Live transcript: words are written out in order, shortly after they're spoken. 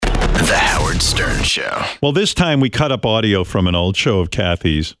Show. Well, this time we cut up audio from an old show of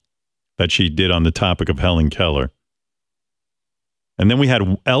Cathy's that she did on the topic of Helen Keller. And then we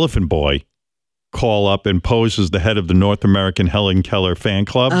had Elephant Boy call up and pose as the head of the North American Helen Keller fan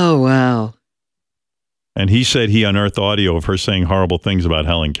club. Oh, wow. And he said he unearthed audio of her saying horrible things about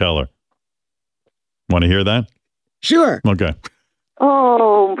Helen Keller. Want to hear that? Sure. Okay.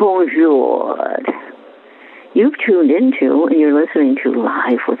 Oh, bonjour. You've tuned into and you're listening to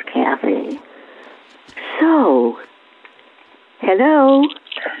Live with Cathi. So, hello.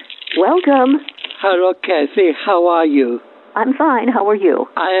 Welcome. Hello, Cathi. How are you? I'm fine. How are you?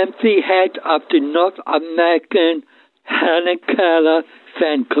 I am the head of the North American Helen Keller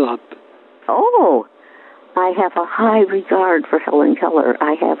fan club. Oh, I have a high regard for Helen Keller.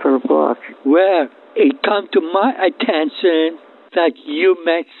 I have her book. Well, it come to my attention that you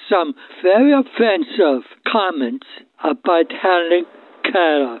made some very offensive comments about Helen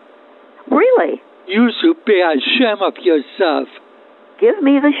Keller. Really? You should be ashamed of yourself. Give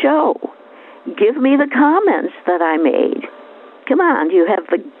me the show. Give me the comments that I made. Come on, do you have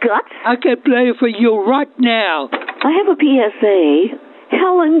the guts? I can play it for you right now. I have a PSA.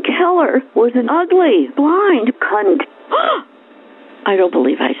 Helen Keller was an ugly, blind cunt. I don't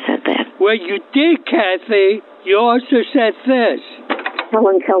believe I said that. Well, you did, Cathi. You also said this.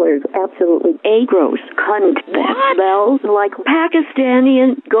 Helen Keller is absolutely a gross cunt that smells like Pakistani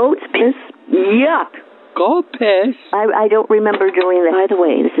and goat's piss. Yuck. Go piss. I don't remember doing that. By the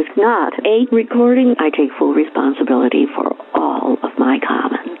way, this is not a recording. I take full responsibility for all of my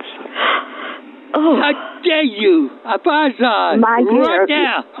comments. Oh. How dare you? Apologize. My dear. Right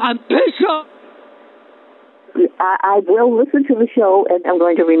now. I'm pissed off. I will listen to the show, and I'm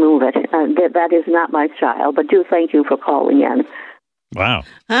going to remove it. That is not my style, but do thank you for calling in. Wow.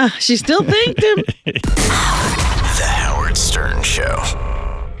 She still thanked him. The Howard Stern Show.